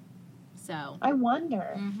something. So I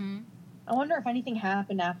wonder. I wonder if anything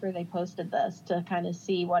happened after they posted this to kind of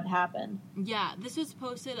see what happened. Yeah, this was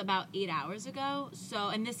posted about 8 hours ago. So,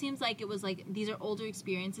 and this seems like it was like, these are older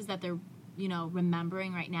experiences that they're,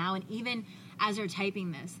 remembering right now. And even as they're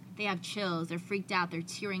typing this, they have chills, they're freaked out, they're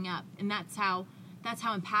tearing up. And that's how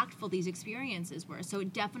impactful these experiences were. So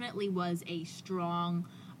it definitely was a strong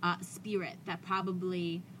spirit that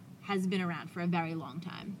probably has been around for a very long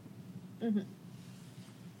time.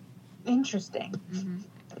 Interesting.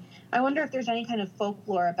 I wonder if there's any kind of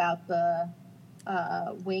folklore about the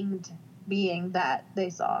winged being that they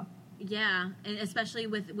saw. Yeah, and especially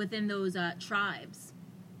within those tribes.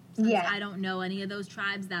 Since I don't know any of those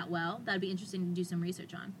tribes that well, that'd be interesting to do some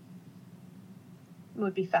research on.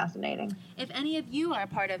 Would be fascinating. If any of you are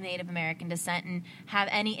part of Native American descent and have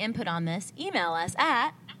any input on this, email us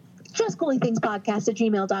at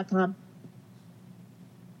justcoolingthingspodcast@gmail.com.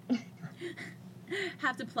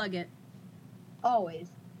 Have to plug it.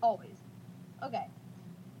 Always. Okay.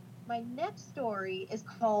 My next story is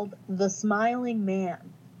called The Smiling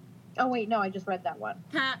Man. Oh, wait, no, I just read that one.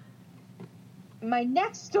 My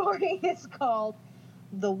next story is called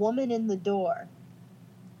The Woman in the Door.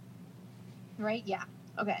 Right? Yeah.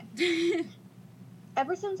 Okay.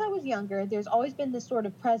 Ever since I was younger, there's always been this sort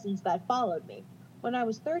of presence that followed me. When I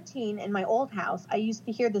was 13 in my old house, I used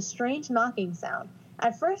to hear this strange knocking sound.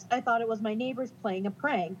 At first, I thought it was my neighbors playing a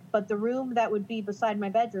prank, but the room that would be beside my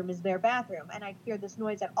bedroom is their bathroom, and I'd hear this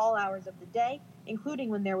noise at all hours of the day, including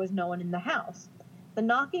when there was no one in the house. The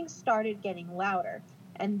knocking started getting louder,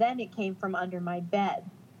 and then it came from under my bed.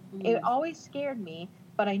 It always scared me,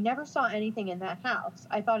 but I never saw anything in that house.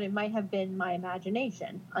 I thought it might have been my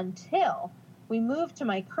imagination, until we moved to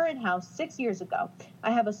my current house 6 years ago. I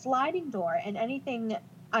have a sliding door, and anything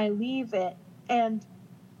I leave it,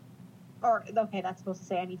 that's supposed to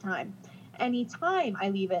say anytime. Anytime I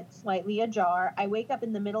leave it slightly ajar, I wake up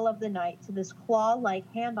in the middle of the night to this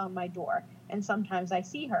claw-like hand on my door, and sometimes I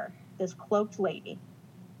see her, this cloaked lady.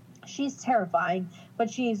 She's terrifying, but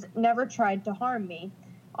she's never tried to harm me,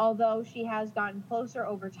 although she has gotten closer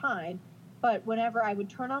over time, but whenever I would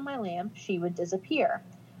turn on my lamp, she would disappear.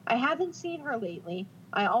 I haven't seen her lately.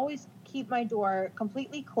 I always keep my door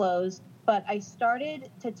completely closed, but I started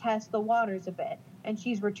to test the waters a bit, and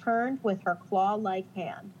she's returned with her claw-like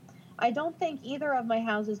hand. I don't think either of my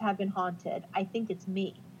houses have been haunted. I think it's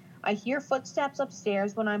me. I hear footsteps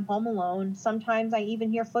upstairs when I'm home alone. Sometimes I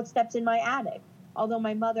even hear footsteps in my attic, although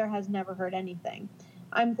my mother has never heard anything.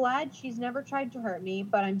 I'm glad she's never tried to hurt me,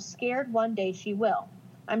 but I'm scared one day she will.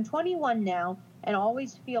 I'm 21 now, and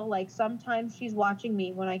always feel like sometimes she's watching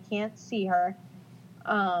me when I can't see her.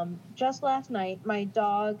 Just last night, my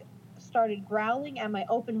dog started growling at my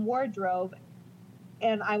open wardrobe,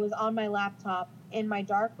 and I was on my laptop in my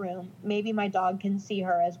dark room. Maybe my dog can see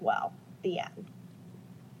her as well. The end.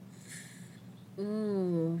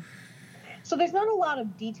 Ooh. So there's not a lot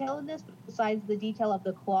of detail in this besides the detail of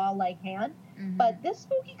the claw-like hand. But this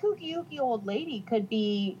spooky, kooky, ooky old lady could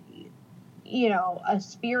be, a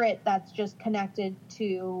spirit that's just connected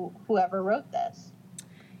to whoever wrote this.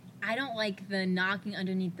 I don't like the knocking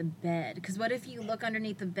underneath the bed. Because what if you look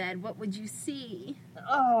underneath the bed? What would you see?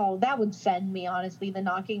 Oh, that would send me, honestly, the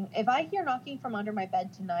knocking. If I hear knocking from under my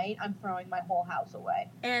bed tonight, I'm throwing my whole house away.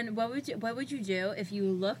 And what would you do if you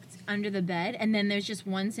looked under the bed and then there's just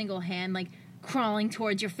one single hand, like, crawling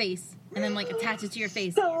towards your face and then, like, attach it to your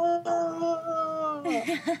face?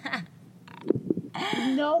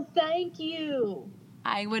 No, thank you.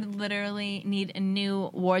 I would literally need a new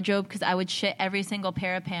wardrobe because I would shit every single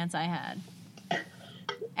pair of pants I had.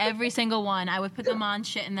 Every single one. I would put them on,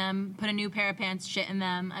 shit in them, put a new pair of pants, shit in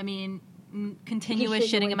them. I mean,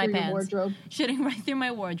 continuous shitting in my pants. Shitting right through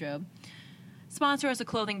my wardrobe. Sponsor us a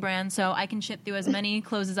clothing brand so I can shit through as many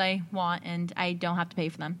clothes as I want and I don't have to pay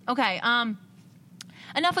for them. Okay,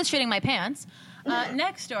 enough with shitting my pants.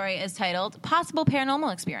 Next story is titled Possible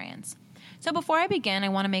Paranormal Experience. So before I begin, I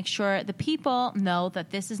want to make sure the people know that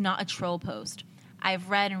this is not a troll post. I've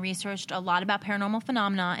read and researched a lot about paranormal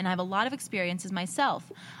phenomena, and I have a lot of experiences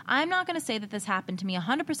myself. I'm not going to say that this happened to me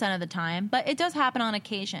 100% of the time, but it does happen on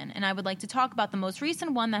occasion, and I would like to talk about the most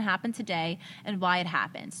recent one that happened today and why it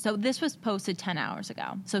happened. So this was posted 10 hours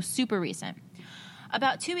ago, so super recent.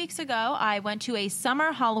 About 2 weeks ago, I went to a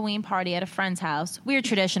summer Halloween party at a friend's house. Weird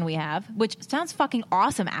tradition we have, which sounds fucking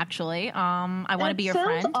awesome, actually. I want to be your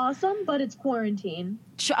friend. Sounds awesome, but it's quarantine.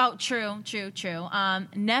 True.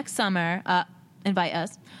 Next summer, invite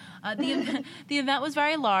us. The event was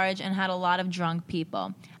very large and had a lot of drunk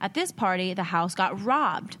people. At this party, the house got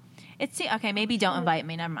robbed. Okay, maybe don't invite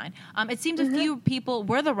me. Never mind. It seems a few people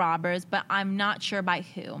were the robbers, but I'm not sure by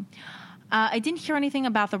who. I didn't hear anything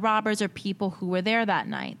about the robbers or people who were there that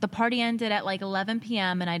night. The party ended at like 11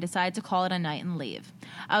 p.m. and I decided to call it a night and leave.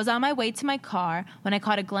 I was on my way to my car when I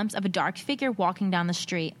caught a glimpse of a dark figure walking down the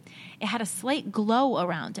street. It had a slight glow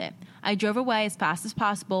around it. I drove away as fast as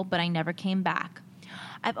possible, but I never came back.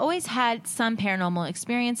 I've always had some paranormal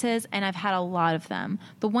experiences, and I've had a lot of them.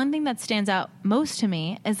 The one thing that stands out most to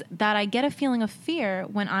me is that I get a feeling of fear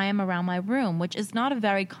when I am around my room, which is not a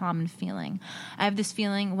very common feeling. I have this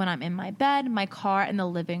feeling when I'm in my bed, my car, and the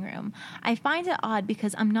living room. I find it odd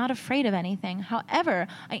because I'm not afraid of anything. However,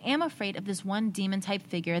 I am afraid of this one demon-type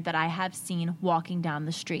figure that I have seen walking down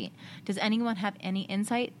the street. Does anyone have any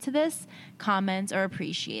insight to this? Comments are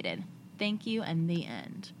appreciated. Thank you, and the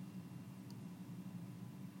end.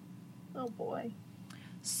 Oh, boy.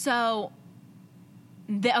 So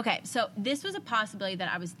this was a possibility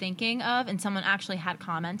that I was thinking of, and someone actually had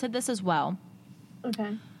commented this as well.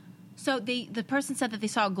 Okay. So the person said that they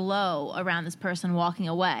saw a glow around this person walking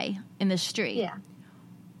away in the street. Yeah.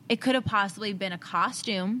 It could have possibly been a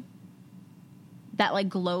costume that, like,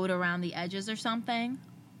 glowed around the edges or something.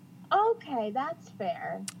 Okay, that's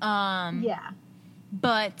fair. Yeah.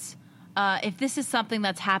 But if this is something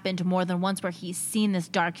that's happened more than once where he's seen this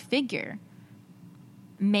dark figure,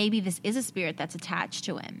 maybe this is a spirit that's attached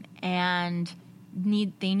to him and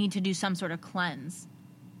they need to do some sort of cleanse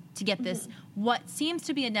to get this, what seems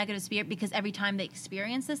to be a negative spirit, because every time they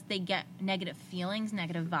experience this, they get negative feelings,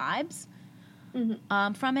 negative vibes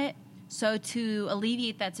from it. So to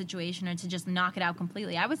alleviate that situation or to just knock it out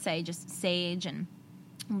completely, I would say just sage and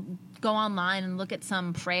go online and look at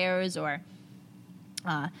some prayers or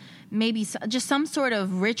maybe just some sort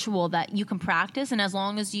of ritual that you can practice, and as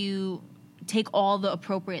long as you take all the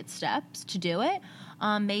appropriate steps to do it,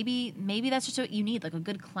 maybe that's just what you need, like a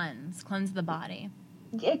good cleanse the body.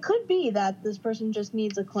 It could be that this person just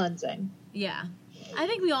needs a cleansing. Yeah. I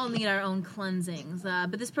think we all need our own cleansings,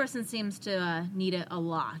 but this person seems to need it a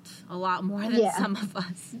lot more than some of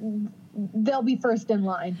us. They'll be first in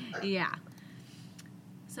line. Yeah.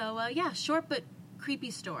 So, short but creepy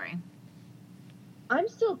story. I'm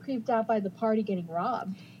still creeped out by the party getting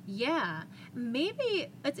robbed. Yeah. Maybe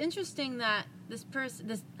it's interesting that this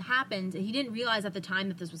happened. He didn't realize at the time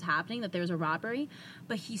that this was happening, that there was a robbery,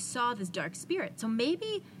 but he saw this dark spirit. So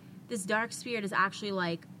maybe this dark spirit is actually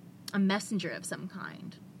like a messenger of some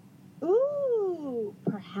kind. Ooh,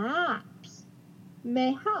 perhaps.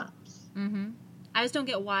 Mayhaps. Mm-hmm. I just don't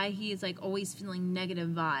get why he's like always feeling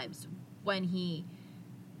negative vibes when he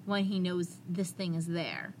knows this thing is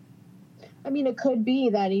there. I mean, it could be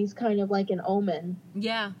that he's kind of like an omen.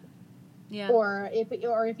 Yeah. Yeah. Or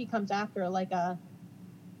if he comes after like a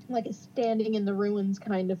standing in the ruins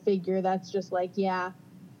kind of figure that's just like, yeah,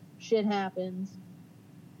 shit happens.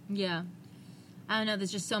 Yeah. I don't know,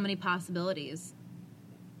 there's just so many possibilities.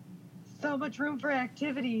 So much room for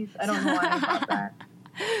activities. I don't know why I thought that.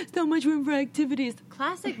 So much room for activities.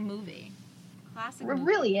 Classic movie. It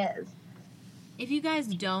really is. If you guys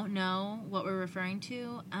don't know what we're referring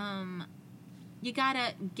to, you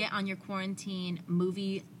gotta get on your quarantine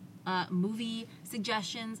movie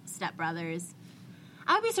suggestions. Step Brothers.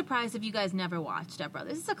 I'd be surprised if you guys never watched Step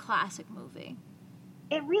Brothers. It's a classic movie.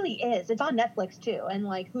 It really is. It's on Netflix too, and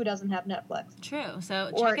like, who doesn't have Netflix? True.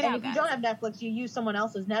 So Or check it and out, if you guys. don't have Netflix, you use someone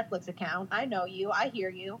else's Netflix account. I know you. I hear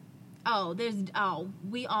you.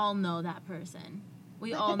 We all know that person.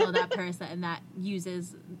 We all know that person that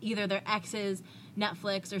uses either their ex's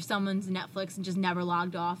Netflix or someone's Netflix and just never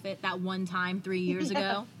logged off it that one time 3 years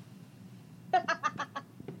ago.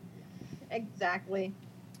 Exactly.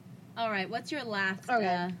 All right, what's your last?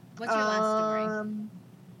 Okay. What's your last story?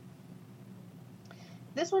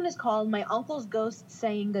 This one is called "My Uncle's Ghost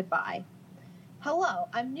Saying Goodbye." Hello,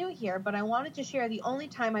 I'm new here, but I wanted to share the only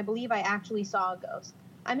time I believe I actually saw a ghost.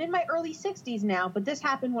 I'm in my early 60s now, but this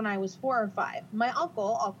happened when I was 4 or 5. My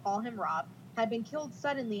uncle, I'll call him Rob, had been killed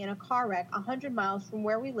suddenly in a car wreck 100 miles from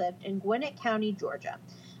where we lived in Gwinnett County, Georgia.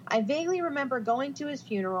 I vaguely remember going to his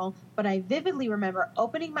funeral, but I vividly remember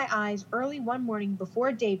opening my eyes early one morning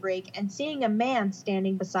before daybreak and seeing a man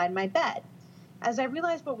standing beside my bed. As I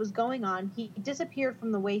realized what was going on, he disappeared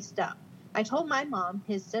from the waist up. I told my mom,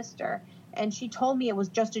 his sister, and she told me it was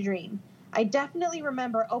just a dream. I definitely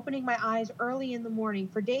remember opening my eyes early in the morning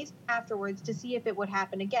for days afterwards to see if it would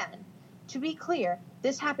happen again. To be clear,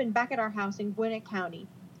 this happened back at our house in Gwinnett County.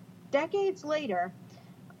 Decades later,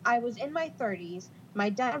 I was in my 30s. My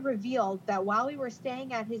dad revealed that while we were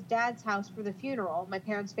staying at his dad's house for the funeral, my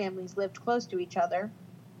parents' families lived close to each other,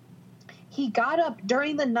 he got up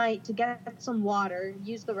during the night to get some water,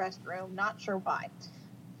 use the restroom, not sure why.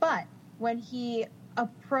 But when he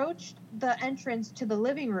approached the entrance to the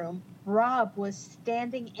living room, Rob was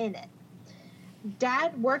standing in it.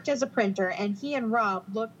 Dad worked as a printer, and he and Rob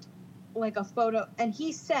looked like a photo, and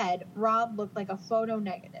he said Rob looked like a photo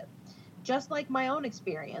negative. Just like my own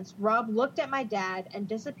experience, Rob looked at my dad and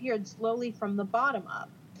disappeared slowly from the bottom up.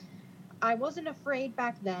 I wasn't afraid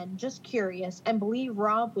back then, just curious, and believe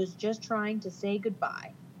Rob was just trying to say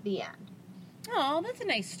goodbye. The end. Oh, that's a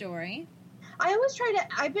nice story.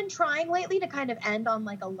 I've been trying lately to kind of end on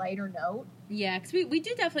like a lighter note. Yeah, because we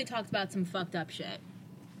do definitely talk about some fucked up shit.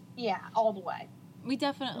 Yeah, all the way. We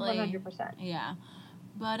definitely. 100%. Yeah.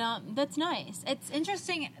 But that's nice. It's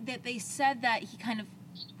interesting that they said that he kind of,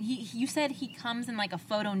 you said he comes in like a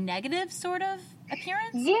photo negative sort of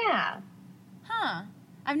appearance? Yeah. Huh.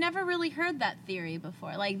 I've never really heard that theory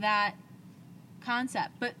before, like that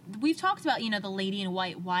concept. But we've talked about, the lady in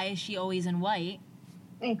white. Why is she always in white?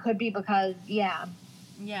 It could be because, yeah.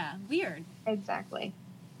 Yeah, weird. Exactly.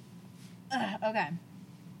 Okay.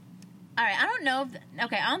 All right, I don't know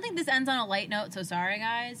I don't think this ends on a light note, so sorry,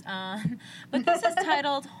 guys. But this is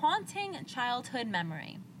titled Haunting Childhood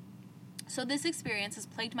Memory. So this experience has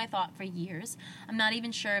plagued my thought for years. I'm not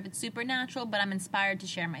even sure if it's supernatural, but I'm inspired to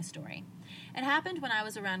share my story. It happened when I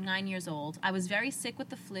was around 9 years old. I was very sick with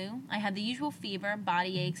the flu. I had the usual fever,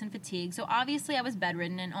 body aches, and fatigue, so obviously I was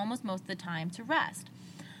bedridden and almost most of the time to rest.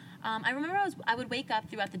 I remember I would wake up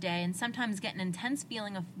throughout the day and sometimes get an intense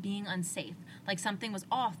feeling of being unsafe, like something was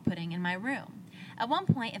off-putting in my room. At one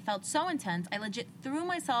point, it felt so intense, I legit threw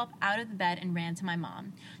myself out of the bed and ran to my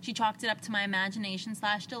mom. She chalked it up to my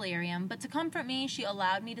imagination/delirium, but to comfort me, she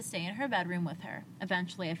allowed me to stay in her bedroom with her.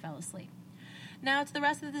 Eventually, I fell asleep. Now, to the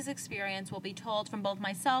rest of this experience will be told from both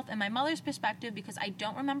myself and my mother's perspective because I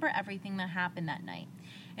don't remember everything that happened that night.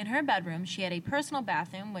 In her bedroom, she had a personal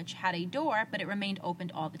bathroom which had a door, but it remained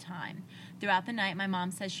opened all the time. Throughout the night, my mom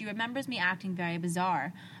says she remembers me acting very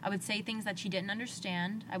bizarre. I would say things that she didn't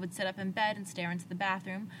understand. I would sit up in bed and stare into the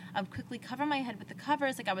bathroom. I would quickly cover my head with the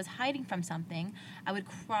covers like I was hiding from something. I would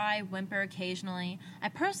cry, whimper occasionally. I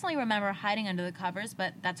personally remember hiding under the covers,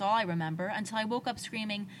 but that's all I remember, until I woke up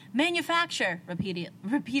screaming, "Manufacture!"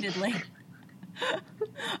 repeatedly.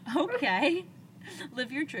 Okay.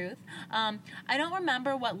 Live your truth. I don't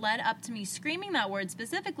remember what led up to me screaming that word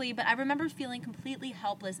specifically, but I remember feeling completely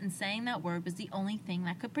helpless and saying that word was the only thing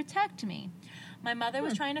that could protect me. My mother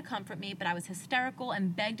was trying to comfort me, but I was hysterical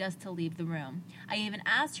and begged us to leave the room. I even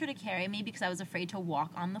asked her to carry me because I was afraid to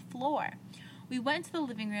walk on the floor. We went to the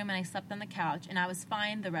living room and I slept on the couch, and I was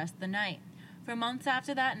fine the rest of the night. For months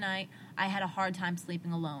after that night, I had a hard time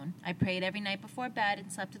sleeping alone. I prayed every night before bed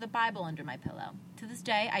and slept with a Bible under my pillow. To this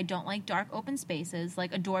day, I don't like dark open spaces,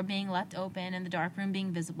 like a door being left open and the dark room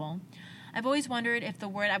being visible. I've always wondered if the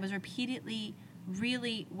word I was repeatedly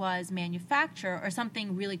really was manufacture or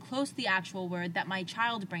something really close to the actual word that my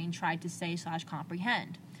child brain tried to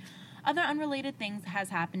say/comprehend. Other unrelated things has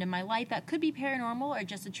happened in my life that could be paranormal or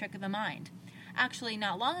just a trick of the mind. Actually,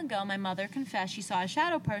 not long ago, my mother confessed she saw a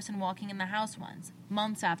shadow person walking in the house once,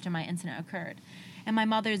 months after my incident occurred. And my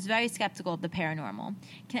mother is very skeptical of the paranormal.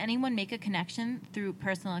 Can anyone make a connection through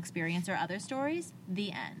personal experience or other stories?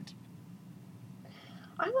 The end.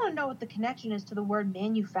 I want to know what the connection is to the word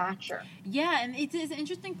manufacture. Yeah, and it's an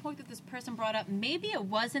interesting point that this person brought up. Maybe it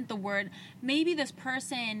wasn't the word. Maybe this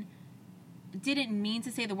person didn't mean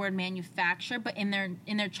to say the word manufacture, but in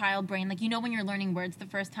their child brain, like, you know, when you're learning words the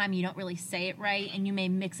first time, you don't really say it right, and you may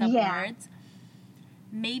mix up words.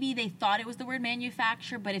 Maybe they thought it was the word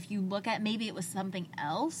manufacture, but if you look at, maybe it was something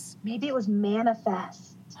else. Maybe it was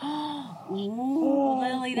manifest. Ooh,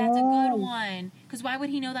 Lily, that's a good one. Because why would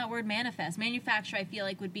he know that word manifest? Manufacture, I feel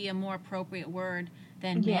like, would be a more appropriate word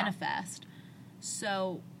than manifest.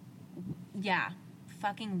 So, yeah,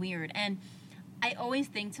 fucking weird. And I always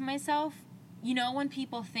think to myself, you know, when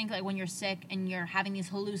people think, like, when you're sick and you're having these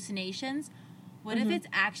hallucinations, what if it's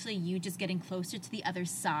actually you just getting closer to the other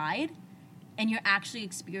side and you're actually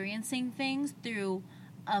experiencing things through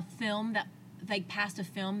a film that, like, past a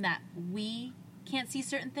film that we can't see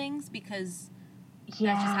certain things because that's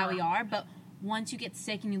just how we are. But once you get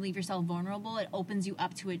sick and you leave yourself vulnerable, it opens you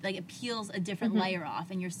up to it. Like, it peels a different layer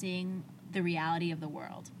off and you're seeing the reality of the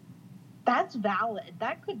world. That's valid.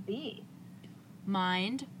 That could be.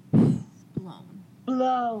 Mind blown.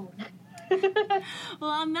 Well,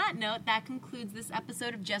 on that note, that concludes this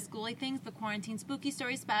episode of Just Ghouly Things, the Quarantine Spooky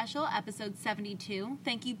Story Special, episode 72.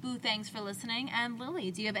 Thank you, Boo. Thanks for listening. And Lily,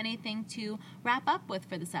 do you have anything to wrap up with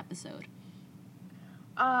for this episode?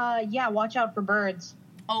 Yeah, watch out for birds.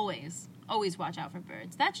 Always watch out for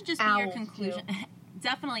birds. That should just be your conclusion.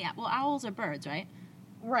 Definitely. Well, owls are birds, right?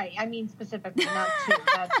 Right. I mean, specifically, not two.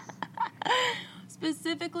 That's...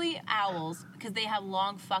 Specifically owls, because they have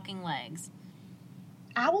long fucking legs.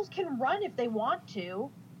 Owls can run if they want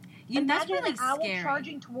to. That's Imagine really an owl scary.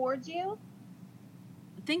 charging towards you.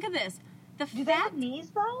 Think of this. Do they have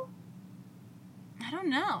knees, though? I don't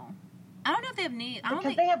know. I don't know if they have knees.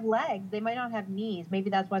 Because they have legs. They might not have knees.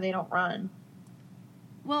 Maybe that's why they don't run.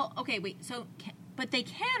 Well, okay, wait. So, but they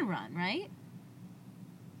can run, right?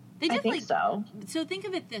 I think so. So think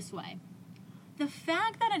of it this way. The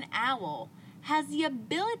fact that an owl has the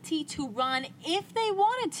ability to run if they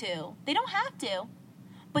wanted to. They don't have to.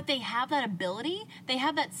 But they have that ability. They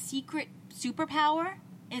have that secret superpower.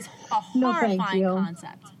 Is a horrifying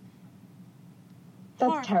concept.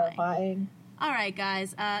 That's terrifying. All right,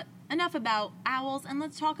 guys. Enough about owls, and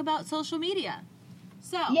let's talk about social media.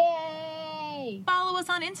 So, yay! Follow us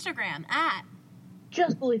on Instagram at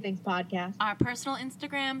Just Ghouly Things Podcast. Our personal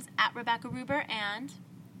Instagrams at Rebecca Ruber and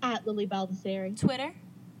at Lily Baldessari. Twitter,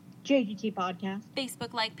 JGT Podcast.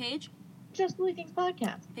 Facebook like page, Just Ghouly Things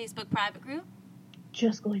Podcast. Facebook private group,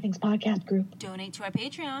 Just Ghouly Things Podcast group. Donate to our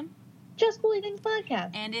Patreon, Just Ghouly Things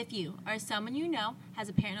Podcast. And if you or someone you know has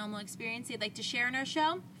a paranormal experience you'd like to share in our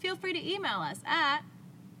show, feel free to email us at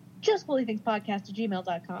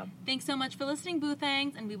justghoulythingspodcast@gmail.com. Thanks so much for listening, Boo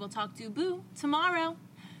Thangs, and we will talk to Boo tomorrow.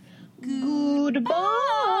 Goodbye.